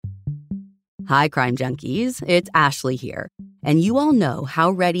Hi, Crime Junkies. It's Ashley here. And you all know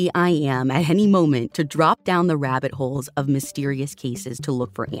how ready I am at any moment to drop down the rabbit holes of mysterious cases to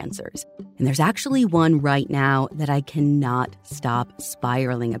look for answers. And there's actually one right now that I cannot stop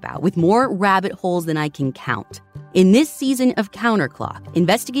spiraling about, with more rabbit holes than I can count. In this season of Counterclock,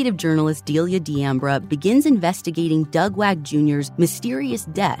 investigative journalist Delia D'Ambra begins investigating Doug Wag Jr.'s mysterious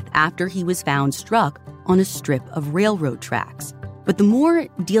death after he was found struck on a strip of railroad tracks. But the more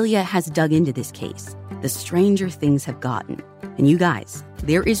Delia has dug into this case, the stranger things have gotten. And you guys,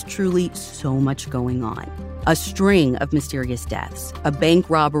 there is truly so much going on. A string of mysterious deaths, a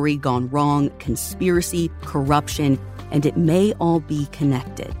bank robbery gone wrong, conspiracy, corruption, and it may all be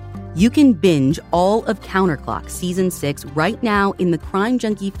connected. You can binge all of Counterclock Season 6 right now in the Crime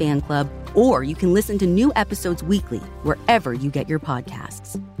Junkie fan club, or you can listen to new episodes weekly wherever you get your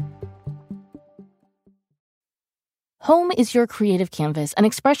podcasts. Home is your creative canvas, an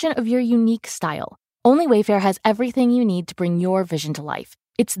expression of your unique style. Only Wayfair has everything you need to bring your vision to life.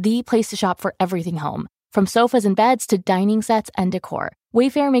 It's the place to shop for everything home, from sofas and beds to dining sets and decor.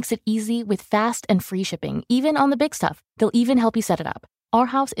 Wayfair makes it easy with fast and free shipping, even on the big stuff. They'll even help you set it up. Our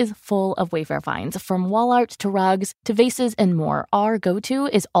house is full of Wayfair finds, from wall art to rugs to vases and more. Our go-to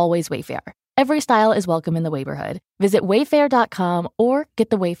is always Wayfair. Every style is welcome in the Wayborhood. Visit wayfair.com or get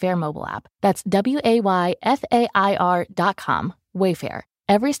the Wayfair mobile app. That's WAYFAIR.com. Wayfair.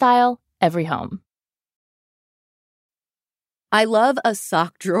 Every style, every home. I love a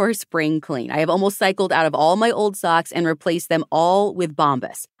sock drawer spring clean. I have almost cycled out of all my old socks and replaced them all with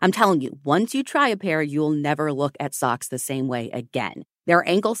Bombas. I'm telling you, once you try a pair, you'll never look at socks the same way again. Their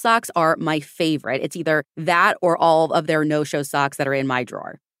ankle socks are my favorite. It's either that or all of their no-show socks that are in my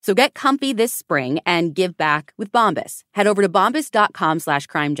drawer. So get comfy this spring and give back with Bombas. Head over to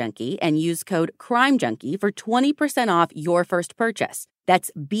bombas.com/crimejunkie and use code CRIMEJUNKIE for 20% off your first purchase. That's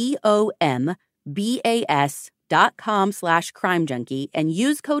BOMBAS.com/crimejunkie and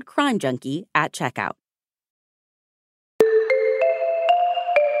use code CRIMEJUNKIE at checkout.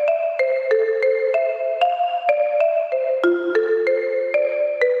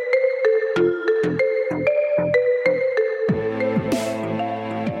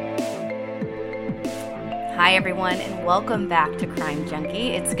 Hi, everyone, and welcome back to Crime Junkie.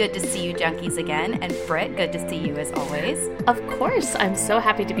 It's good to see you junkies again. And Britt, good to see you as always. Of course, I'm so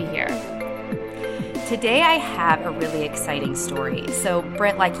happy to be here. Today I have a really exciting story. So,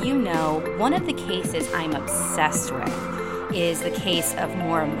 Britt, like you know, one of the cases I'm obsessed with is the case of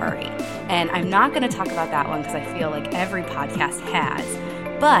Maura Murray. And I'm not going to talk about that one because I feel like every podcast has.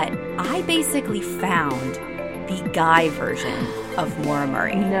 But I basically found the guy version of Maura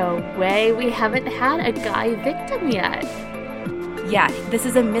Murray. No way, we haven't had a guy victim yet. Yeah, this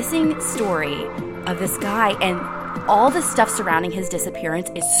is a missing story of this guy, and all the stuff surrounding his disappearance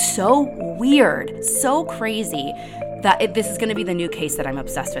is so weird, so crazy, that this is going to be the new case that I'm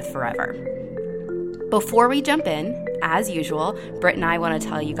obsessed with forever. Before we jump in, as usual, Britt and I want to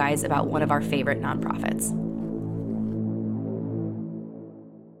tell you guys about one of our favorite nonprofits.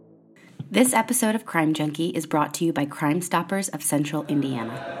 This episode of Crime Junkie is brought to you by Crime Stoppers of Central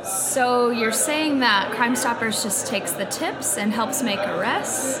Indiana. So you're saying that Crime Stoppers just takes the tips and helps make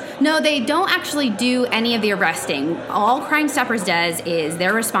arrests? No, they don't actually do any of the arresting. All Crime Stoppers does is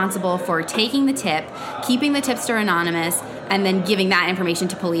they're responsible for taking the tip, keeping the tipster anonymous, and then giving that information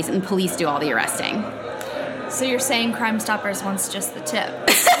to police, and police do all the arresting. So you're saying Crime Stoppers wants just the tip?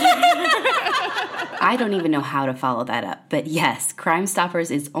 I don't even know how to follow that up, but yes, Crime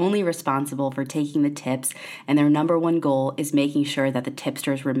Stoppers is only responsible for taking the tips, and their number one goal is making sure that the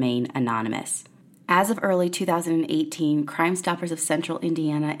tipsters remain anonymous. As of early 2018, Crime Stoppers of Central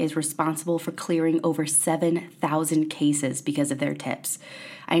Indiana is responsible for clearing over 7,000 cases because of their tips.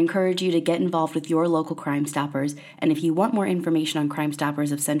 I encourage you to get involved with your local Crime Stoppers, and if you want more information on Crime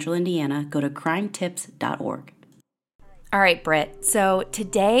Stoppers of Central Indiana, go to crimetips.org. All right, Britt. So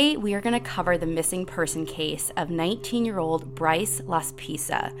today we are going to cover the missing person case of 19-year-old Bryce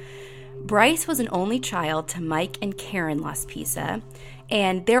Laspisa. Bryce was an only child to Mike and Karen Laspisa,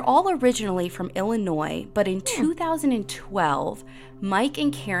 and they're all originally from Illinois, but in 2012, Mike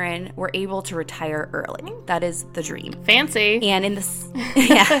and Karen were able to retire early. That is the dream. Fancy. And in the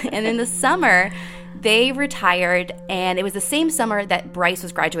summer, they retired, and it was the same summer that Bryce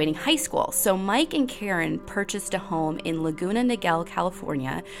was graduating high school. So Mike and Karen purchased a home in Laguna Niguel,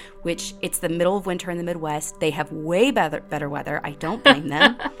 California, which it's the middle of winter in the Midwest. They have way better weather. I don't blame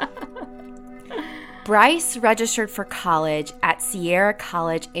them. Bryce registered for college at Sierra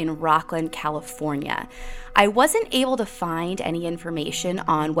College in Rockland, California. I wasn't able to find any information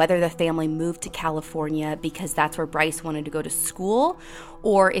on whether the family moved to California because that's where Bryce wanted to go to school,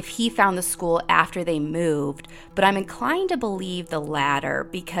 or if he found the school after they moved, but I'm inclined to believe the latter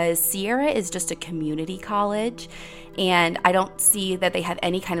because Sierra is just a community college, and I don't see that they have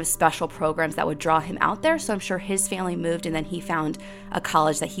any kind of special programs that would draw him out there, so I'm sure his family moved and then he found a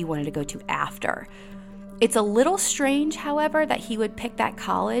college that he wanted to go to after. It's a little strange, however, that he would pick that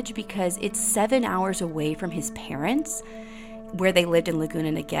college because it's 7 hours away from his parents, where they lived in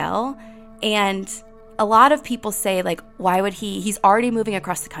Laguna Niguel, and a lot of people say, like, why would he's already moving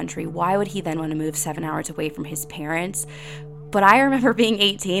across the country, why would he then want to move 7 hours away from his parents? But I remember being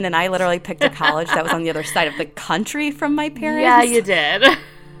 18 and I literally picked a college that was on the other side of the country from my parents. Yeah, you did.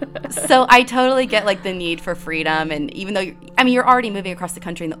 So I totally get, like, the need for freedom, and even though, you're already moving across the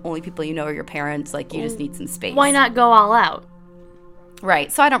country and the only people you know are your parents, like, you just need some space. Why not go all out?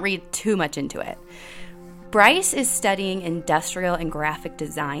 Right, so I don't read too much into it. Bryce is studying industrial and graphic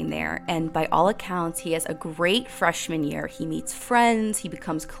design there, and by all accounts, he has a great freshman year. He meets friends, he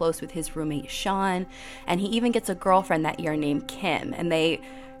becomes close with his roommate Sean, and he even gets a girlfriend that year named Kim, and they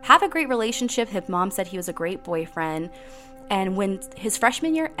have a great relationship. His mom said he was a great boyfriend, and when his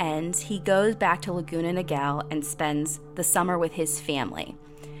freshman year ends, he goes back to Laguna Niguel and spends the summer with his family.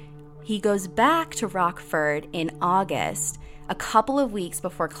 He goes back to Rockford in August, a couple of weeks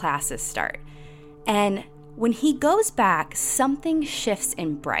before classes start, and when he goes back, something shifts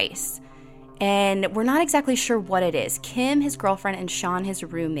in Bryce, and we're not exactly sure what it is. Kim, his girlfriend, and Sean, his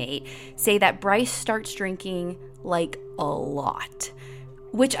roommate, say that Bryce starts drinking, like, a lot,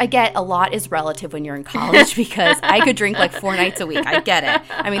 which I get. A lot is relative when you're in college because I could drink, like, 4 nights a week. I get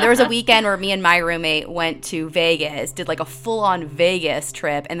it. There was a weekend where me and my roommate went to Vegas, did, like, a full-on Vegas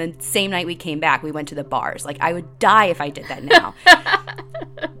trip, and then same night we came back, we went to the bars. Like, I would die if I did that now.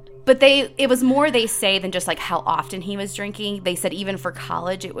 But it was more, they say, than just, like, how often he was drinking. They said even for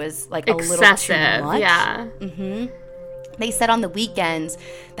college, it was, like, excessive, a little too much. Yeah. Mm-hmm. They said on the weekends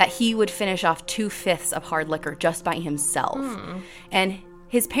that he would finish off 2/5 of hard liquor just by himself. And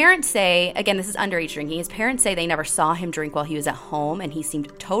his parents say, again, this is underage drinking, his parents say they never saw him drink while he was at home, and he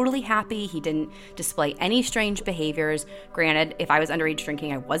seemed totally happy. He didn't display any strange behaviors. Granted, if I was underage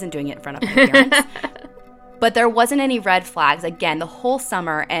drinking, I wasn't doing it in front of my parents. But there wasn't any red flags, again, the whole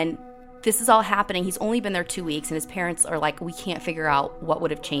summer, and this is all happening. He's only been there 2 weeks, and his parents are like, we can't figure out what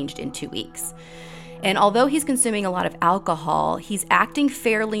would have changed in 2 weeks. And although he's consuming a lot of alcohol, he's acting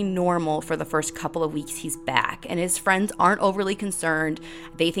fairly normal for the first couple of weeks he's back, and his friends aren't overly concerned.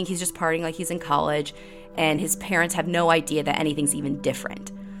 They think he's just partying like he's in college, and his parents have no idea that anything's even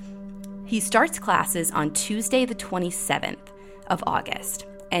different. He starts classes on Tuesday the 27th of August.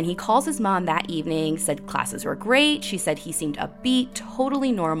 And he calls his mom that evening, said classes were great. She said he seemed upbeat,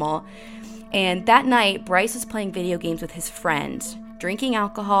 totally normal. And that night, Bryce was playing video games with his friends, drinking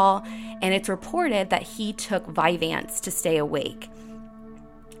alcohol, and it's reported that he took Vyvanse to stay awake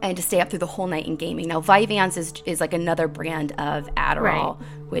and to stay up through the whole night in gaming. Now, Vyvanse is like another brand of Adderall, right,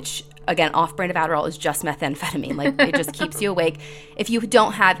 which, again, off-brand of Adderall is just methamphetamine. Like, it just keeps you awake. If you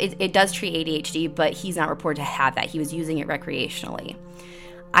don't have it, it does treat ADHD, but he's not reported to have that. He was using it recreationally.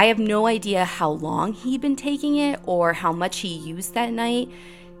 I have no idea how long he'd been taking it or how much he used that night.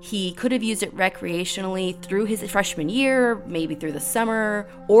 He could have used it recreationally through his freshman year, maybe through the summer,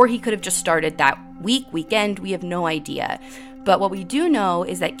 or he could have just started that weekend. We have no idea. But what we do know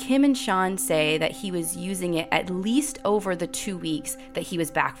is that Kim and Sean say that he was using it at least over the 2 weeks that he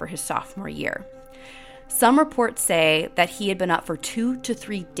was back for his sophomore year. Some reports say that he had been up for 2 to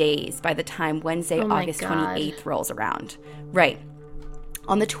 3 days by the time Wednesday, August 28th rolls around. Right.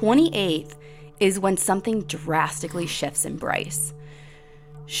 On the 28th is when something drastically shifts in Bryce.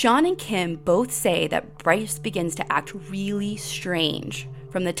 Sean and Kim both say that Bryce begins to act really strange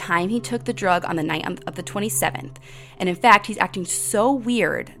from the time he took the drug on the night of the 27th. And in fact, he's acting so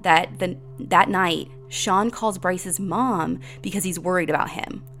weird that that night, Sean calls Bryce's mom because he's worried about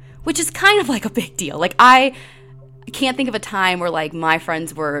him, which is kind of like a big deal. Like, I can't think of a time where, like, my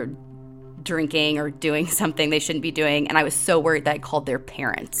friends were drinking or doing something they shouldn't be doing, and I was so worried that I called their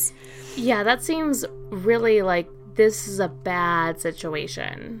parents. Yeah, that seems really like this is a bad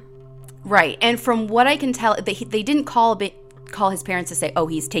situation. Right, and from what I can tell, they didn't call his parents to say, oh,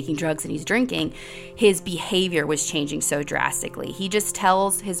 he's taking drugs and he's drinking. His behavior was changing so drastically. He just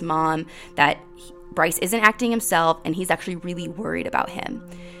tells his mom that Bryce isn't acting himself, and he's actually really worried about him.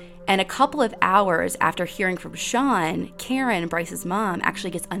 And a couple of hours after hearing from Sean, Karen, Bryce's mom, actually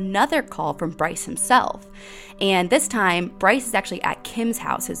gets another call from Bryce himself. And this time, Bryce is actually at Kim's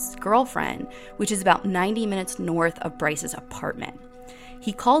house, his girlfriend, which is about 90 minutes north of Bryce's apartment.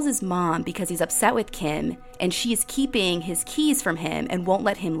 He calls his mom because he's upset with Kim, and she is keeping his keys from him and won't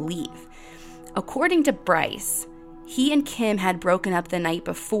let him leave. According to Bryce, he and Kim had broken up the night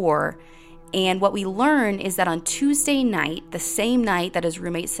before. And what we learn is that on Tuesday night, the same night that his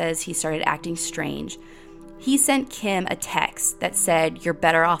roommate says he started acting strange, he sent Kim a text that said, "You're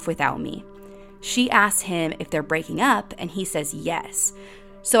better off without me." She asks him if they're breaking up, and he says yes.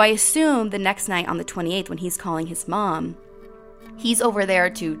 So I assume the next night on the 28th, when he's calling his mom, he's over there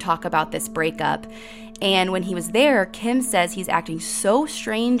to talk about this breakup. And when he was there, Kim says he's acting so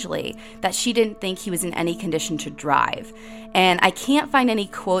strangely that she didn't think he was in any condition to drive. And I can't find any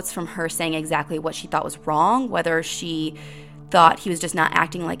quotes from her saying exactly what she thought was wrong, whether she thought he was just not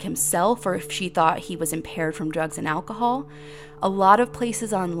acting like himself or if she thought he was impaired from drugs and alcohol. A lot of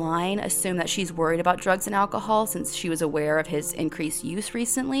places online assume that she's worried about drugs and alcohol since she was aware of his increased use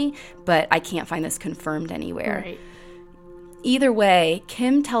recently, but I can't find this confirmed anywhere. Right. Either way,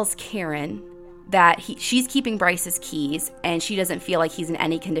 Kim tells Karen that she's keeping Bryce's keys and she doesn't feel like he's in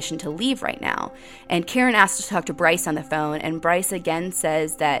any condition to leave right now. And Karen asks to talk to Bryce on the phone, and Bryce again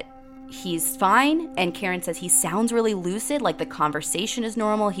says that he's fine, and Karen says he sounds really lucid, like the conversation is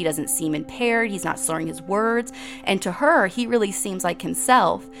normal, he doesn't seem impaired, he's not slurring his words, and to her, he really seems like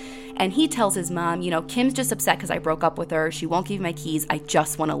himself. And he tells his mom, Kim's just upset because I broke up with her, she won't give me my keys, I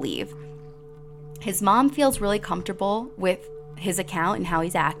just want to leave. His mom feels really comfortable with his account and how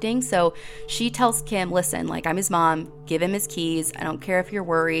he's acting, so she tells Kim, listen, I'm his mom, give him his keys, I don't care if you're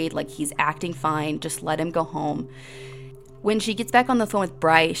worried, he's acting fine, just let him go home. When she gets back on the phone with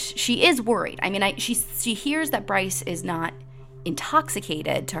Bryce, she is worried. I mean, she hears that Bryce is not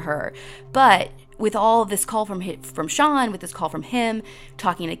intoxicated to her, but with all of this call from Sean, with this call from him,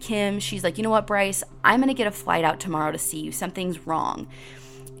 talking to Kim, she's like, you know what, Bryce, I'm going to get a flight out tomorrow to see you. Something's wrong.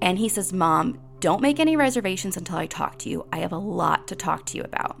 And he says, Mom, don't make any reservations until I talk to you. I have a lot to talk to you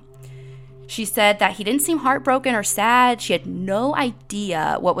about. She said that he didn't seem heartbroken or sad. She had no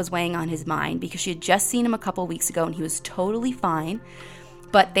idea what was weighing on his mind because she had just seen him a couple weeks ago and he was totally fine.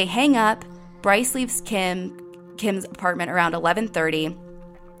 But they hang up. Bryce leaves Kim's apartment around 11:30,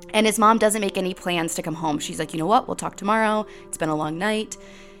 and his mom doesn't make any plans to come home. She's like, you know what? We'll talk tomorrow. It's been a long night.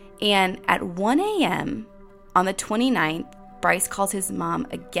 And at 1 a.m. on the 29th, Bryce calls his mom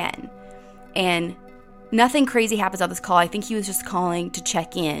again. And nothing crazy happens on this call. I think he was just calling to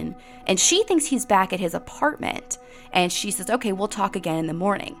check in. And she thinks he's back at his apartment. And she says, okay, we'll talk again in the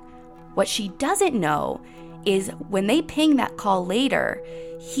morning. What she doesn't know is when they ping that call later,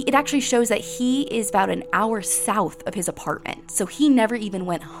 it actually shows that he is about an hour south of his apartment. So he never even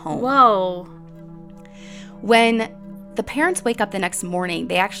went home. Whoa. When the parents wake up the next morning,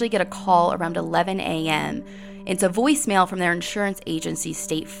 they actually get a call around 11 a.m. It's a voicemail from their insurance agency,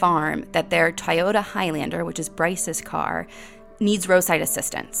 State Farm, that their Toyota Highlander, which is Bryce's car, needs roadside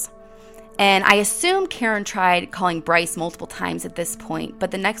assistance. And I assume Karen tried calling Bryce multiple times at this point,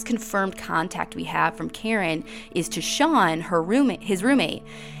 but the next confirmed contact we have from Karen is to Sean, his roommate.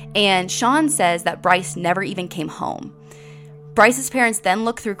 And Sean says that Bryce never even came home. Bryce's parents then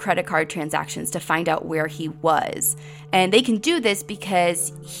look through credit card transactions to find out where he was. And they can do this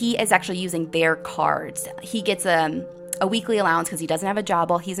because he is actually using their cards. He gets a weekly allowance because he doesn't have a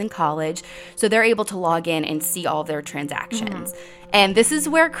job while he's in college. So they're able to log in and see all of their transactions. Mm-hmm. And this is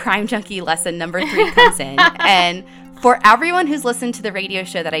where Crime Junkie lesson number 3 comes in. And for everyone who's listened to the radio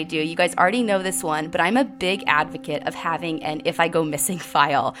show that I do, you guys already know this one, but I'm a big advocate of having an if I go missing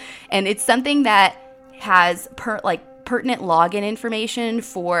file. And it's something that has pertinent login information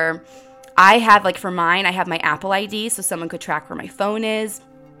for, for mine, I have my Apple ID so someone could track where my phone is.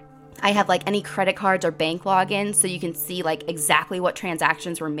 I have any credit cards or bank logins so you can see exactly what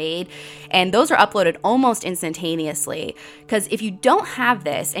transactions were made. And those are uploaded almost instantaneously, because if you don't have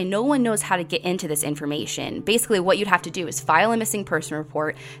this and no one knows how to get into this information, basically what you'd have to do is file a missing person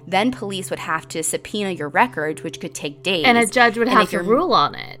report, then police would have to subpoena your records, which could take days. And a judge would have to rule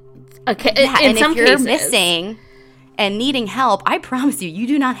on it. Okay, yeah, in some cases. If you're missing and needing help, I promise you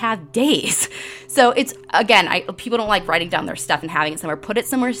do not have days. So it's, again, people don't like writing down their stuff and having it somewhere. Put it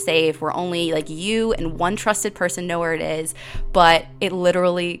somewhere safe where only you and one trusted person know where it is, but it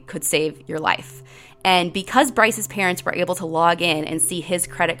literally could save your life. And because Bryce's parents were able to log in and see his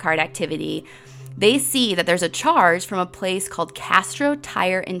credit card activity, they see that there's a charge from a place called Castro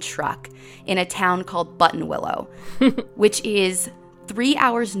Tire and Truck in a town called Buttonwillow, which is 3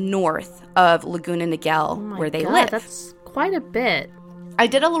 hours north of Laguna Niguel, where they live. That's quite a bit. I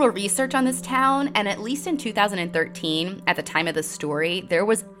did a little research on this town, and at least in 2013, at the time of the story, there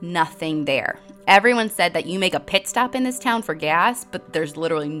was nothing there. Everyone said that you make a pit stop in this town for gas, but there's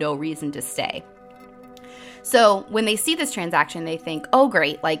literally no reason to stay. So when they see this transaction, they think, oh,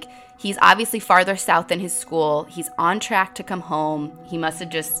 great, he's obviously farther south than his school. He's on track to come home. He must have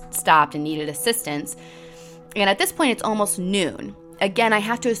just stopped and needed assistance. And at this point, it's almost noon. Again, I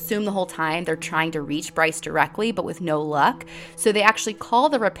have to assume the whole time they're trying to reach Bryce directly, but with no luck. So they actually call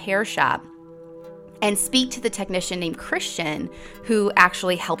the repair shop and speak to the technician named Christian, who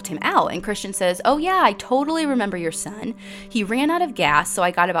actually helped him out. And Christian says, oh yeah, I totally remember your son. He ran out of gas, so I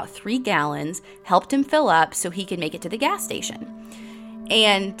got about 3 gallons, helped him fill up so he could make it to the gas station.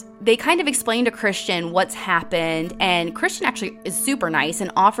 And they kind of explain to Christian what's happened, and Christian actually is super nice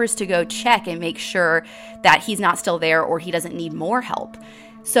and offers to go check and make sure that he's not still there or he doesn't need more help.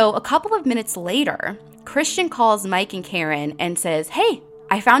 So a couple of minutes later, Christian calls Mike and Karen and says, hey,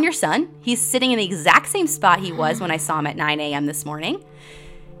 I found your son. He's sitting in the exact same spot he was when I saw him at 9 a.m. this morning.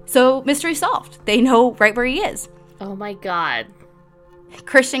 So mystery solved. They know right where he is. Oh my God.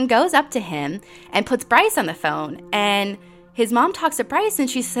 Christian goes up to him and puts Bryce on the phone, and his mom talks to Bryce and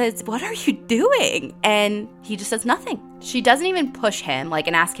she says, what are you doing? And he just says nothing. She doesn't even push him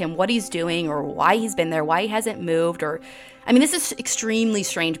and ask him what he's doing or why he's been there, why he hasn't moved, this is extremely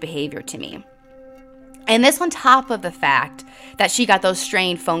strange behavior to me. And this on top of the fact that she got those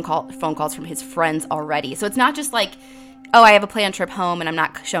strange phone calls from his friends already. So it's not just oh, I have a planned trip home and I'm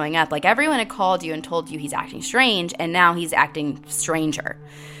not showing up. Everyone had called you and told you he's acting strange, and now he's acting stranger.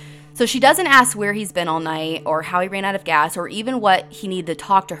 So she doesn't ask where he's been all night or how he ran out of gas or even what he needed to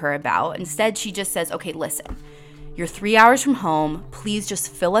talk to her about. Instead, she just says, okay, listen, you're 3 hours from home. Please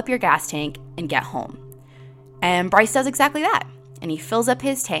just fill up your gas tank and get home. And Bryce does exactly that. And he fills up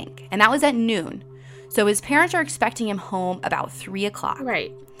his tank. And that was at noon. So his parents are expecting him home about 3 o'clock.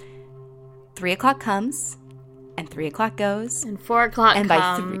 Right. 3 o'clock comes, and 3 o'clock goes. And 4 o'clock and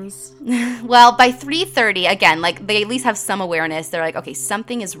comes. By 3:30, again, they at least have some awareness. They're like, okay,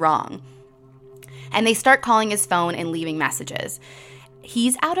 something is wrong. And they start calling his phone and leaving messages.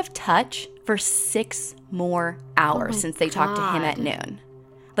 He's out of touch for 6 more hours since they talked to him at noon.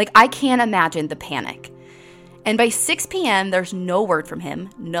 I can't imagine the panic. And by 6 p.m., there's no word from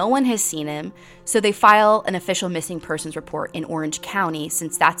him. No one has seen him. So they file an official missing persons report in Orange County,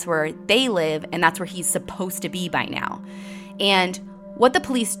 since that's where they live and that's where he's supposed to be by now. And what the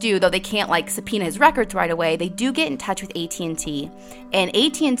police do, though they can't subpoena his records right away, they do get in touch with AT&T. And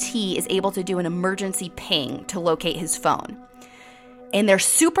AT&T is able to do an emergency ping to locate his phone. And they're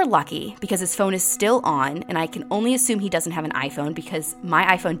super lucky because his phone is still on, and I can only assume he doesn't have an iPhone because my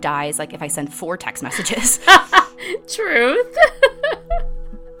iPhone dies if I send 4 text messages. Truth.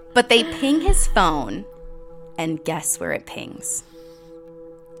 But they ping his phone, and guess where it pings?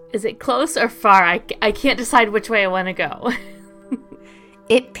 Is it close or far? I can't decide which way I want to go.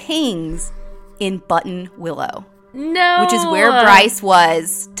 It pings in Buttonwillow. No. Which is where Bryce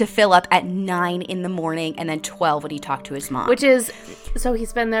was to fill up at 9 in the morning and then 12 when he talked to his mom. Which is, so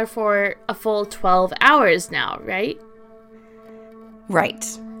he's been there for a full 12 hours now, right? Right.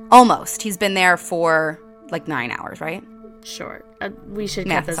 Almost. He's been there for 9 hours, right? Sure. We should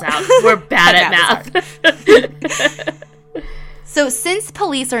cut this out. We're bad at math. So since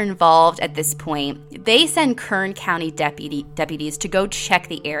police are involved at this point, they send Kern County deputies to go check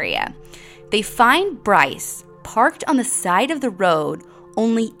the area. They find Bryce parked on the side of the road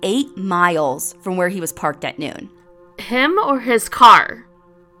only 8 miles from where he was parked at noon. Him or his car?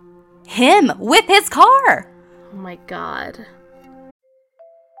 Him with his car. Oh my God.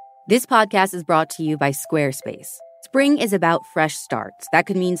 This podcast is brought to you by Squarespace. Spring is about fresh starts. That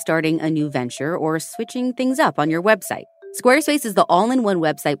could mean starting a new venture or switching things up on your website. Squarespace is the all-in-one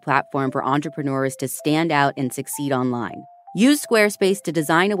website platform for entrepreneurs to stand out and succeed online. Use Squarespace to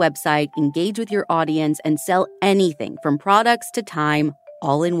design a website, engage with your audience, and sell anything from products to time,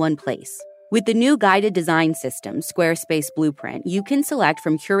 all in one place. With the new guided design system, Squarespace Blueprint, you can select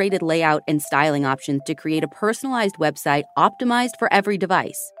from curated layout and styling options to create a personalized website optimized for every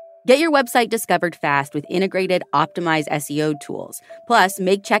device. Get your website discovered fast with integrated, optimized SEO tools. Plus,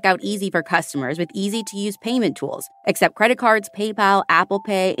 make checkout easy for customers with easy-to-use payment tools. Accept credit cards, PayPal, Apple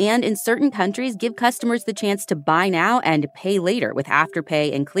Pay, and in certain countries, give customers the chance to buy now and pay later with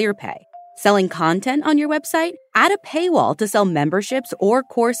Afterpay and ClearPay. Selling content on your website? Add a paywall to sell memberships or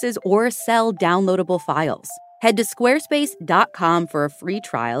courses or sell downloadable files. Head to squarespace.com for a free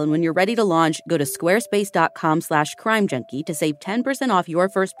trial, and when you're ready to launch, go to squarespace.com/crimejunkie to save 10% off your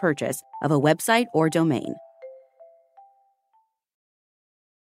first purchase of a website or domain.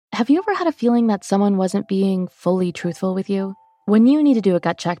 Have you ever had a feeling that someone wasn't being fully truthful with you? When you need to do a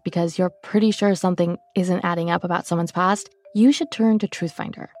gut check because you're pretty sure something isn't adding up about someone's past, you should turn to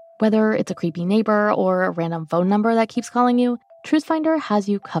Truthfinder. Whether it's a creepy neighbor or a random phone number that keeps calling you, Truthfinder has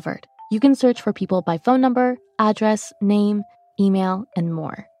you covered. You can search for people by phone number, address, name, email, and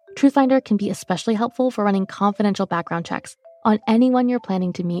more. Truthfinder can be especially helpful for running confidential background checks on anyone you're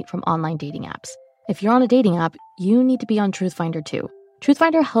planning to meet from online dating apps. If you're on a dating app, you need to be on Truthfinder too.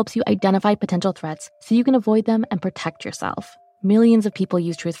 Truthfinder helps you identify potential threats so you can avoid them and protect yourself. Millions of people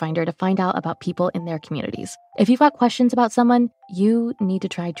use Truthfinder to find out about people in their communities. If you've got questions about someone, you need to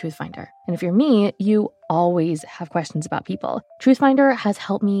try Truthfinder. And if you're me, you always have questions about people. Truthfinder has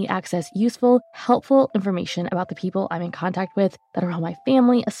helped me access useful, helpful information about the people I'm in contact with that are all my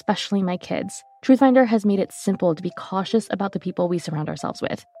family, especially my kids. Truthfinder has made it simple to be cautious about the people we surround ourselves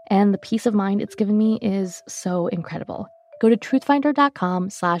with. And the peace of mind it's given me is so incredible. Go to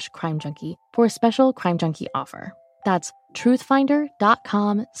truthfinder.com/crimejunkie for a special Crime Junkie offer. That's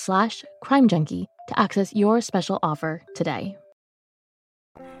truthfinder.com/crimejunkie to access your special offer today.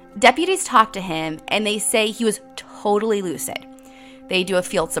 Deputies talk to him and they say he was totally lucid. They do a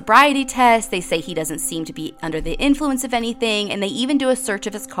field sobriety test. They say he doesn't seem to be under the influence of anything. And they even do a search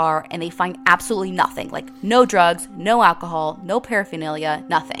of his car and they find absolutely nothing, like no drugs, no alcohol, no paraphernalia,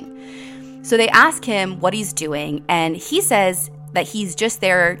 nothing. So they ask him what he's doing, and he says that he's just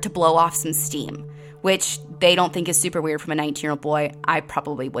there to blow off some steam, which they don't think is super weird from a 19-year-old boy. I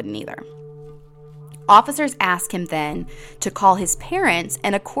probably wouldn't either. Officers ask him then to call his parents,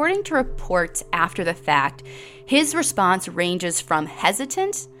 and according to reports after the fact, his response ranges from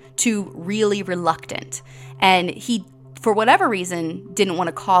hesitant to really reluctant. And he, for whatever reason, didn't want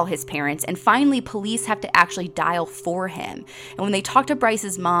to call his parents, and finally police have to actually dial for him. And when they talk to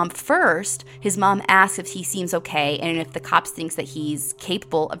Bryce's mom first, his mom asks if he seems okay and if the cops thinks that he's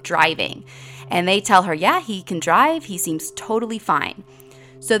capable of driving. And they tell her, yeah, he can drive, he seems totally fine.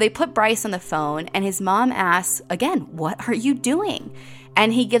 So they put Bryce on the phone, and his mom asks, again, what are you doing?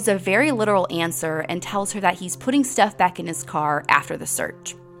 And he gives a very literal answer and tells her that he's putting stuff back in his car after the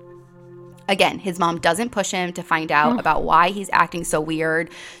search. Again, his mom doesn't push him to find out about why he's acting so weird.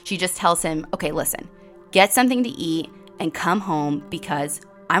 She just tells him, okay, listen, get something to eat and come home because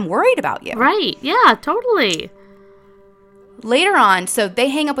I'm worried about you. Right. Yeah, totally. Later on, so they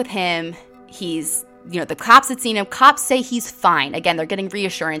hang up with him. He's, the cops had seen him. Cops say he's fine. Again, they're getting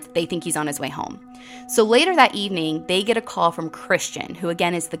reassurance. They think he's on his way home. So later that evening, they get a call from Christian, who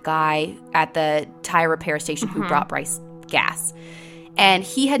again is the guy at the tire repair station who brought Bryce gas. And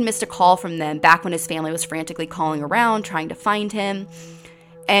he had missed a call from them back when his family was frantically calling around, trying to find him.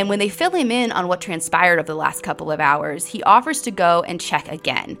 And when they fill him in on what transpired over the last couple of hours, he offers to go and check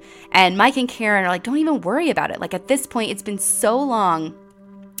again. And Mike and Karen are like, don't even worry about it. Like, at this point, it's been so long.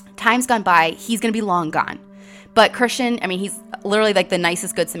 Time's gone by. He's going to be long gone. But Christian, I mean, he's literally like the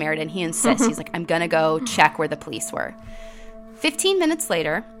nicest Good Samaritan. He insists. He's like, I'm going to go check where the police were. 15 minutes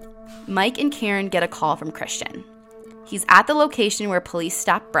later, Mike and Karen get a call from Christian. He's at the location where police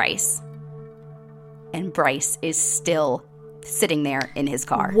stopped Bryce, and Bryce is still sitting there in his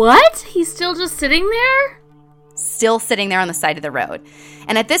car. What? He's still just sitting there? Still sitting there on the side of the road.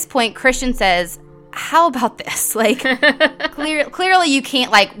 And at this point, Christian says, how about this? Like, clearly you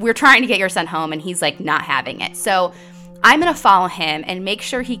can't, like, we're trying to get your son home, and he's, like, not having it. So I'm going to follow him and make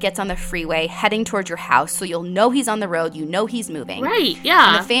sure he gets on the freeway heading towards your house so you'll know he's on the road, you know he's moving. Right,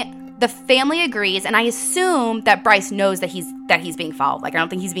 yeah. And the family agrees, and I assume that Bryce knows that he's being followed. Like, I don't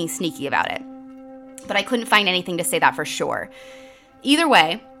think he's being sneaky about it. But I couldn't find anything to say that for sure. Either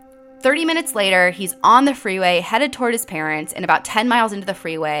way, 30 minutes later, he's on the freeway, headed toward his parents, and about 10 miles into the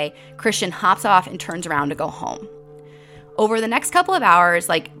freeway, Christian hops off and turns around to go home. Over the next couple of hours,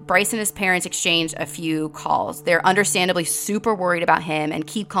 like, Bryce and his parents exchange a few calls. They're understandably super worried about him and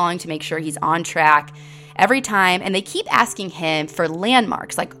keep calling to make sure he's on track every time, and they keep asking him for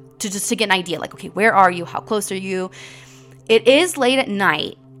landmarks, like, to get an idea, like, okay, where are you? How close are you? It is late at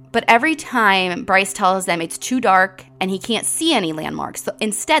night, but every time Bryce tells them it's too dark and he can't see any landmarks. So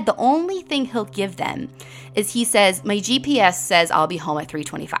instead, the only thing he'll give them is he says, my GPS says I'll be home at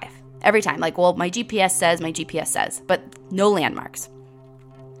 3:25. Every time, like, well, my GPS says, but no landmarks.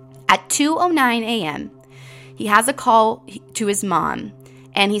 At 2:09 a.m., he has a call to his mom,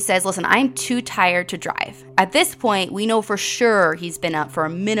 and he says, listen, I'm too tired to drive. At this point, we know for sure he's been up for a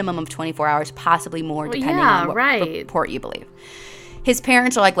minimum of 24 hours, possibly more, depending on what report you believe. His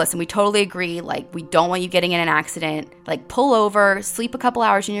parents are like, listen, we totally agree. Like, we don't want you getting in an accident. Like, pull over, sleep a couple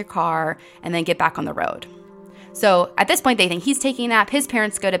hours in your car, and then get back on the road. So at this point, they think he's taking a nap. His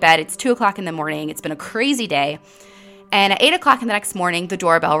parents go to bed. It's 2 o'clock in the morning. It's been a crazy day. And at 8 o'clock in the next morning, the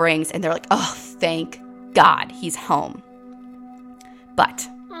doorbell rings, and they're like, oh, thank God he's home. But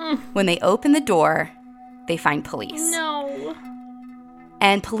when they open the door, they find police. No.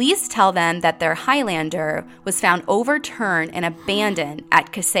 And police tell them that their Highlander was found overturned and abandoned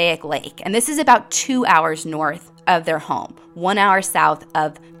at Passaic Lake. And this is about 2 hours north of their home, 1 hour south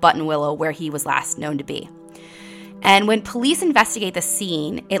of Buttonwillow, where he was last known to be. And when police investigate the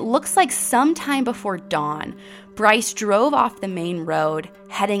scene, it looks like sometime before dawn, Bryce drove off the main road,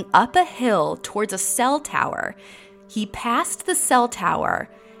 heading up a hill towards a cell tower. He passed the cell tower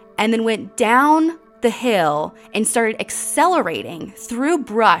and then went down the hill and started accelerating through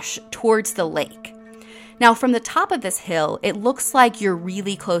brush towards the lake. Now, from the top of this hill, it looks like you're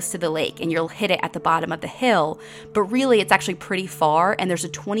really close to the lake and you'll hit it at the bottom of the hill, but really it's actually pretty far and there's a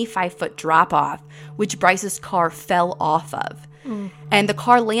 25-foot drop-off, which Bryce's car fell off of. And the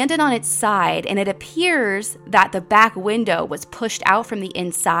car landed on its side, and it appears that the back window was pushed out from the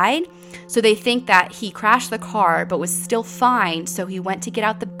inside. So they think that he crashed the car but was still fine, so he went to get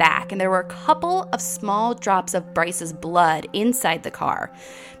out the back. And there were a couple of small drops of Bryce's blood inside the car,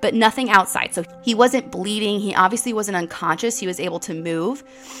 but nothing outside. So he wasn't bleeding. He obviously wasn't unconscious. He was able to move.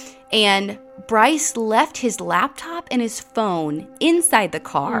 And Bryce left his laptop and his phone inside the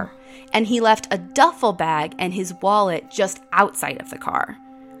car. And he left a duffel bag and his wallet just outside of the car.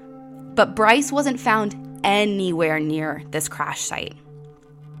 But Bryce wasn't found anywhere near this crash site.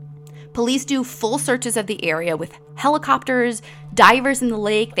 Police do full searches of the area with helicopters, divers in the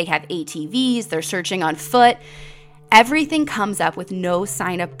lake, they have ATVs, they're searching on foot. Everything comes up with no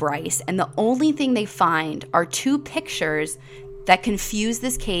sign of Bryce, and the only thing they find are 2 pictures that confuse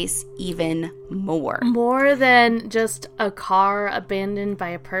this case even more. More than just a car abandoned by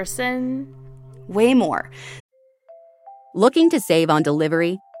a person? Way more. Looking to save on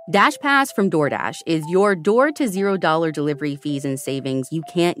delivery? DashPass from DoorDash is your door to $0 delivery fees and savings you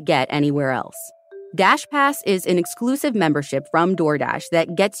can't get anywhere else. DashPass is an exclusive membership from DoorDash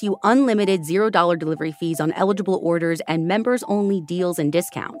that gets you unlimited $0 delivery fees on eligible orders and members-only deals and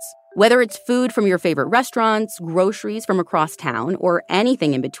discounts. Whether it's food from your favorite restaurants, groceries from across town, or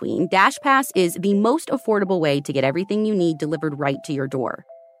anything in between, DashPass is the most affordable way to get everything you need delivered right to your door.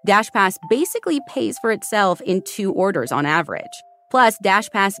 DashPass basically pays for itself in 2 orders on average. Plus,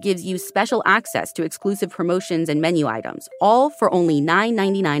 DashPass gives you special access to exclusive promotions and menu items, all for only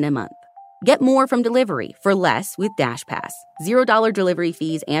 $9.99 a month. Get more from delivery for less with DashPass. $0 delivery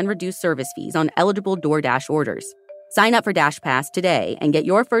fees and reduced service fees on eligible DoorDash orders. Sign up for DashPass today and get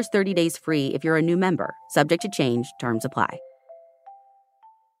your first 30 days free if you're a new member. Subject to change. Terms apply.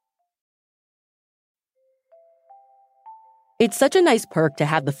 It's such a nice perk to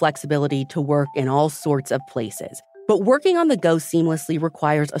have the flexibility to work in all sorts of places. But working on the go seamlessly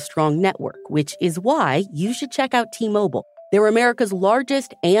requires a strong network, which is why you should check out T-Mobile. They're America's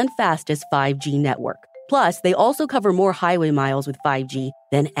largest and fastest 5G network. Plus, they also cover more highway miles with 5G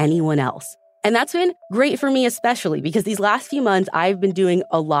than anyone else. And that's been great for me especially because these last few months, I've been doing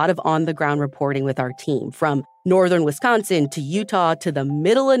a lot of on-the-ground reporting with our team, from northern Wisconsin to Utah to the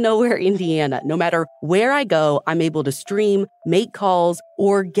middle of nowhere, Indiana. No matter where I go, I'm able to stream, make calls,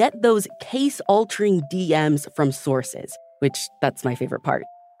 or get those case-altering DMs from sources, which that's my favorite part.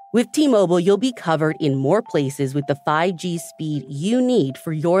 With T-Mobile, you'll be covered in more places with the 5G speed you need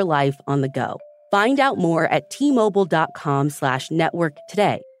for your life on the go. Find out more at T-Mobile.com/network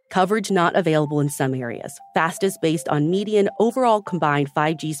today. Coverage not available in some areas. Fastest based on median overall combined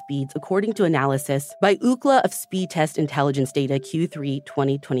 5G speeds, according to analysis by Ookla of Speed Test Intelligence Data Q3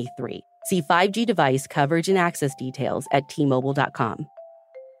 2023. See 5G device coverage and access details at T-Mobile.com.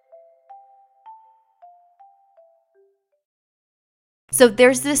 So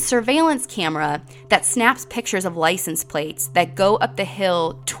there's this surveillance camera that snaps pictures of license plates that go up the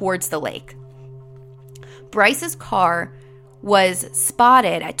hill towards the lake. Bryce's car was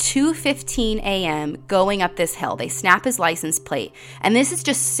spotted at 2:15 a.m. going up this hill. They snap his license plate. And this is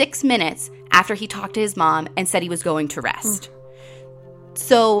just 6 minutes after he talked to his mom and said he was going to rest.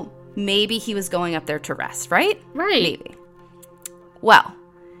 So maybe he was going up there to rest, right? Right. Maybe. Well,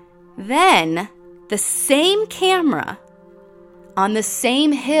 then the same camera on the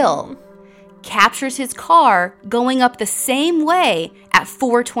same hill captures his car going up the same way at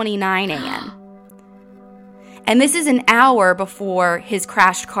 4:29 a.m. And this is an hour before his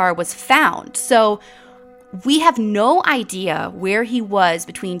crashed car was found. So we have no idea where he was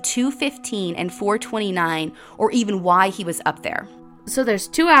between 2:15 and 4:29 or even why he was up there. So there's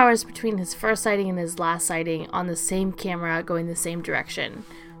 2 hours between his first sighting and his last sighting on the same camera going the same direction.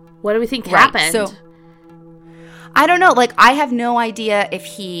 What do we think happened? So I don't know. Like, I have no idea if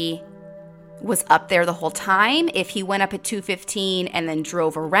he was up there the whole time, if he went up at 2:15 and then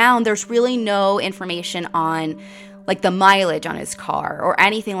drove around. There's really no information on, like, the mileage on his car or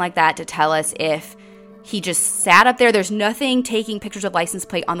anything like that to tell us if he just sat up there. There's nothing taking pictures of license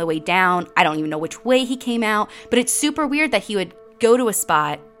plate on the way down. I don't even know which way he came out, but it's super weird that he would go to a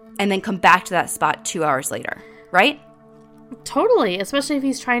spot and then come back to that spot 2 hours later, right? Totally, especially if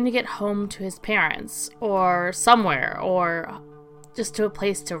he's trying to get home to his parents or somewhere or just to a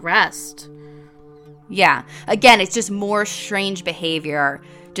place to rest. Yeah. Again, it's just more strange behavior,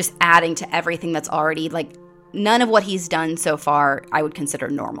 just adding to everything that's already, like, none of what he's done so far I would consider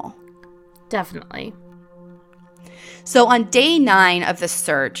normal. Definitely. So on day 9 of the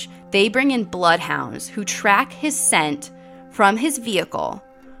search, they bring in bloodhounds who track his scent from his vehicle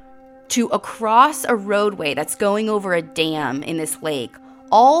to across a roadway that's going over a dam in this lake,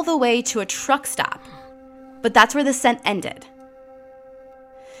 all the way to a truck stop. But that's where the scent ended.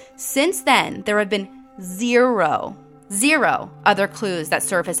 Since then, there have been zero other clues that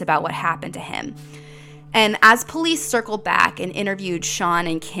surface about what happened to him. And as police circled back and interviewed Sean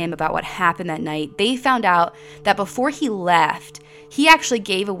and Kim about what happened that night, they found out that before he left, he actually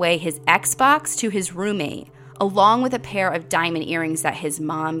gave away his Xbox to his roommate, along with a pair of diamond earrings that his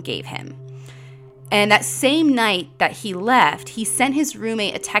mom gave him. And that same night that he left, he sent his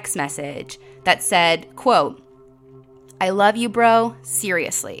roommate a text message that said, quote, "I love you, bro.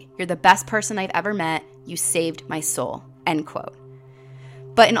 Seriously. You're the best person I've ever met. You saved my soul." End quote.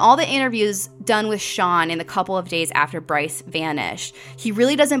 But in all the interviews done with Sean in the couple of days after Bryce vanished, he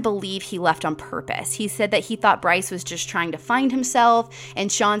really doesn't believe he left on purpose. He said that he thought Bryce was just trying to find himself,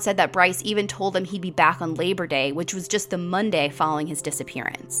 and Sean said that Bryce even told him he'd be back on Labor Day, which was just the Monday following his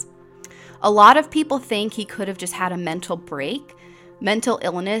disappearance. A lot of people think he could have just had a mental break. Mental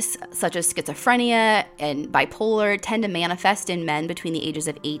illness, such as schizophrenia and bipolar, tend to manifest in men between the ages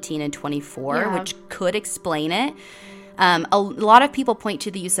of 18 and 24, which could explain it. A lot of people point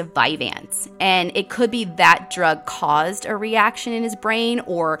to the use of Vyvanse, and it could be that drug caused a reaction in his brain,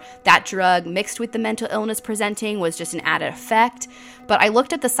 or that drug mixed with the mental illness presenting was just an added effect. But I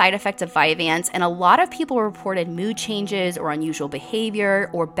looked at the side effects of Vyvanse, and a lot of people reported mood changes or unusual behavior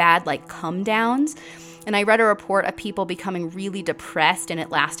or bad, like, come downs. And I read a report of people becoming really depressed and it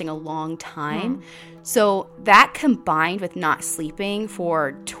lasting a long time. So that combined with not sleeping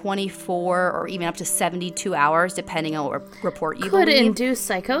for 24 or even up to 72 hours, depending on what report you believe. Could induce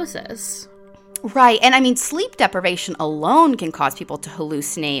psychosis. Right. And I mean, sleep deprivation alone can cause people to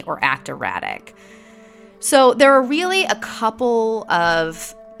hallucinate or act erratic. So there are really a couple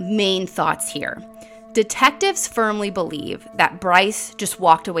of main thoughts here. Detectives firmly believe that Bryce just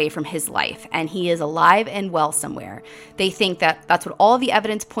walked away from his life and he is alive and well somewhere. They think that that's what all the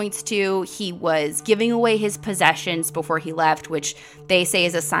evidence points to. He was giving away his possessions before he left, which they say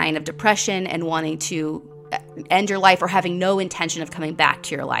is a sign of depression and wanting to end your life or having no intention of coming back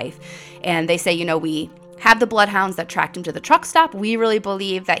to your life. And they say, we have the bloodhounds that tracked him to the truck stop. We really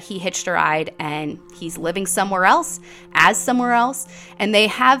believe that he hitched a ride and he's living somewhere else, And they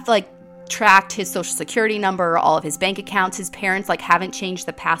have, tracked his social security number, all of his bank accounts. His parents haven't changed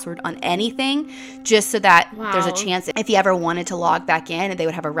the password on anything, just so that there's a chance if he ever wanted to log back in, they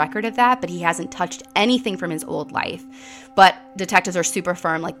would have a record of that, but he hasn't touched anything from his old life. But detectives are super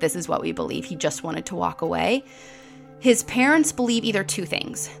firm, this is what we believe. He just wanted to walk away. His parents believe either two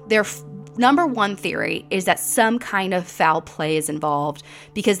things. Their number one theory is that some kind of foul play is involved,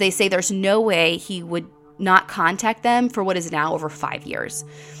 because they say there's no way he would not contact them for what is now over 5 years.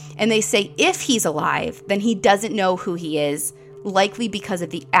 And they say if he's alive, then he doesn't know who he is, likely because of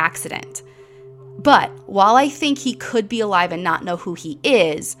the accident. But while I think he could be alive and not know who he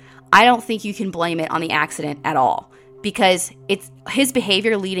is, I don't think you can blame it on the accident at all, because it's his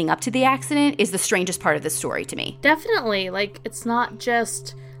behavior leading up to the accident is the strangest part of the story to me. Definitely. It's not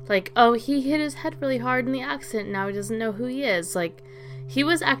just he hit his head really hard in the accident, now he doesn't know who he is. He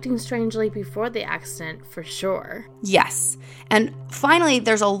was acting strangely before the accident, for sure. Yes. And finally,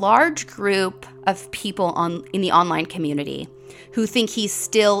 there's a large group of people in the online community who think he's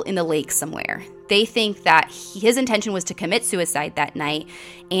still in the lake somewhere. They think that his intention was to commit suicide that night,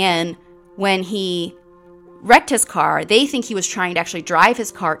 and when he wrecked his car, they think he was trying to actually drive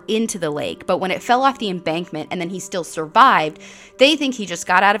his car into the lake. But when it fell off the embankment and then he still survived, they think he just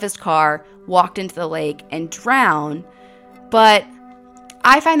got out of his car, walked into the lake, and drowned. But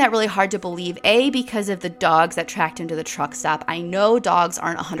I find that really hard to believe, because of the dogs that tracked him to the truck stop. I know dogs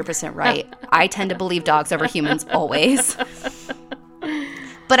aren't 100% right. I tend to believe dogs over humans always.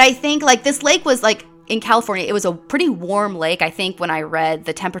 But I think, this lake was, in California, it was a pretty warm lake. I think when I read,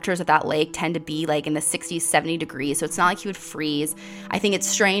 the temperatures of that lake tend to be, in the 60s, 70 degrees. So it's not like he would freeze. I think it's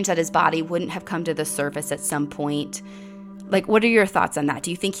strange that his body wouldn't have come to the surface at some point. What are your thoughts on that?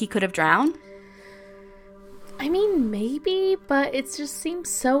 Do you think he could have drowned? I mean, maybe, but it just seems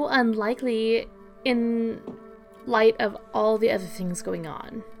so unlikely in light of all the other things going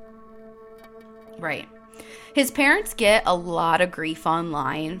on. Right. His parents get a lot of grief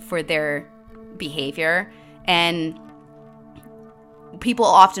online for their behavior, and people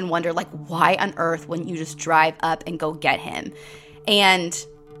often wonder, like, why on earth wouldn't you just drive up and go get him? And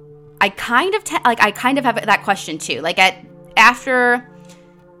I kind of have that question too. Like after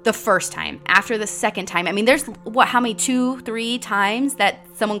the first time, after the second time, I mean, there's how many, 2-3 times that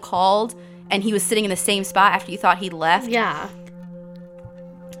someone called and he was sitting in the same spot after you thought he left? Yeah.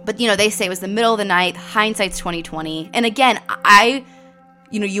 But, they say it was the middle of the night. Hindsight's 20/20. And again,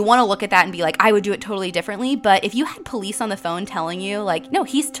 you want to look at that and be like, I would do it totally differently. But if you had police on the phone telling you, like, no,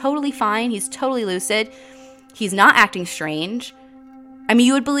 he's totally fine. He's totally lucid. He's not acting strange. I mean,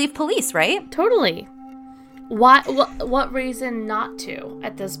 you would believe police, right? Totally. Why? What reason not to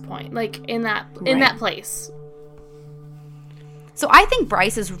at this point? Like in that place. So I think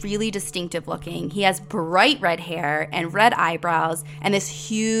Bryce is really distinctive looking. He has bright red hair and red eyebrows and this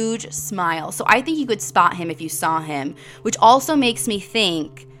huge smile. So I think you could spot him if you saw him, which also makes me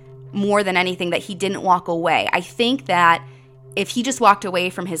think more than anything that he didn't walk away. I think that if he just walked away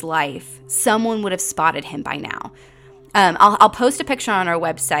from his life, someone would have spotted him by now. I'll post a picture on our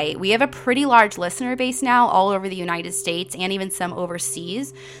website. We have a pretty large listener base now all over the United States and even some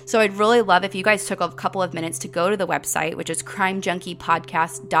overseas. So I'd really love if you guys took a couple of minutes to go to the website, which is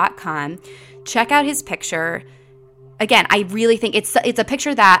crimejunkiepodcast.com. Check out his picture. Again, I really think it's a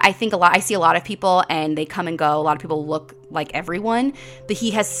picture that I see a lot of people and they come and go. A lot of people look like everyone, but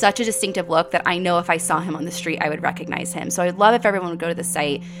he has such a distinctive look that I know if I saw him on the street, I would recognize him. So I'd love if everyone would go to the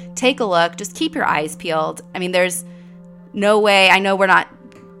site, take a look, just keep your eyes peeled. I mean, there's no way. I know we're not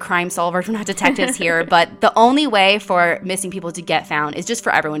crime solvers, we're not detectives here, but the only way for missing people to get found is just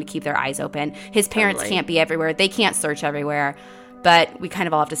for everyone to keep their eyes open. His parents can't be everywhere. They can't search everywhere, but we kind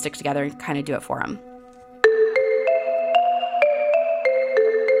of all have to stick together and kind of do it for him.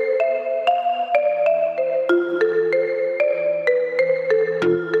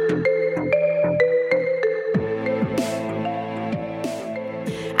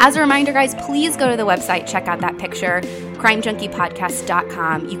 As a reminder, guys, please go to the website, check out that picture,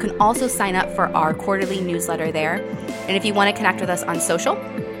 crimejunkiepodcast.com. You can also sign up for our quarterly newsletter there. And if you want to connect with us on social,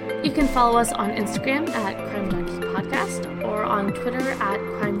 you can follow us on Instagram at Crime Junkie Podcast or on Twitter at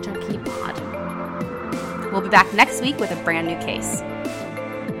Crime Junkie Pod. We'll be back next week with a brand new case.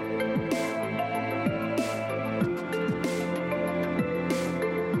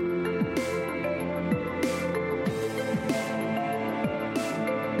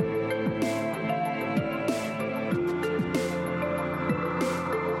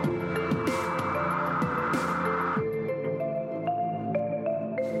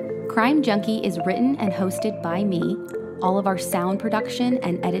 Crime Junkie is written and hosted by me. All of our sound production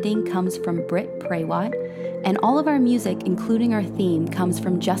and editing comes from Britt Praywat, and all of our music, including our theme, comes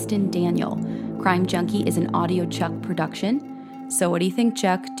from Justin Daniel. Crime Junkie is an Audio Chuck production. So what do you think,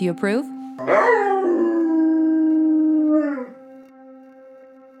 Chuck? Do you approve?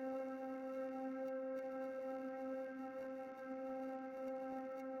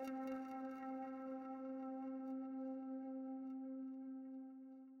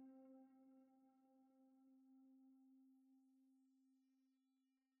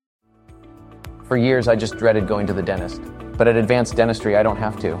 For years, I just dreaded going to the dentist. But at Advanced Dentistry, I don't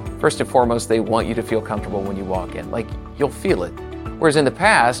have to. First and foremost, they want you to feel comfortable when you walk in. Like, you'll feel it. Whereas in the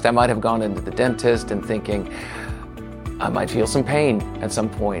past, I might have gone into the dentist and thinking, I might feel some pain at some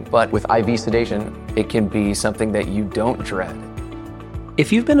point. But with IV sedation, it can be something that you don't dread.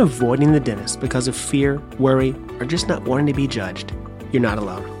 If you've been avoiding the dentist because of fear, worry, or just not wanting to be judged, you're not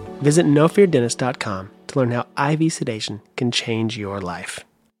alone. Visit NoFearDentist.com to learn how IV sedation can change your life.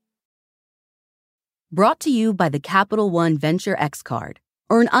 Brought to you by the Capital One Venture X card.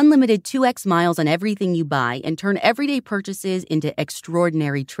 Earn unlimited 2x miles on everything you buy and turn everyday purchases into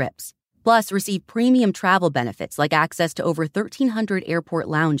extraordinary trips. Plus, receive premium travel benefits like access to over 1,300 airport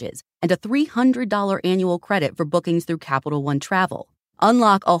lounges and a $300 annual credit for bookings through Capital One Travel.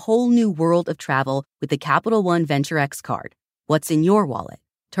 Unlock a whole new world of travel with the Capital One Venture X card. What's in your wallet?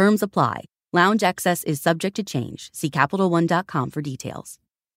 Terms apply. Lounge access is subject to change. See CapitalOne.com for details.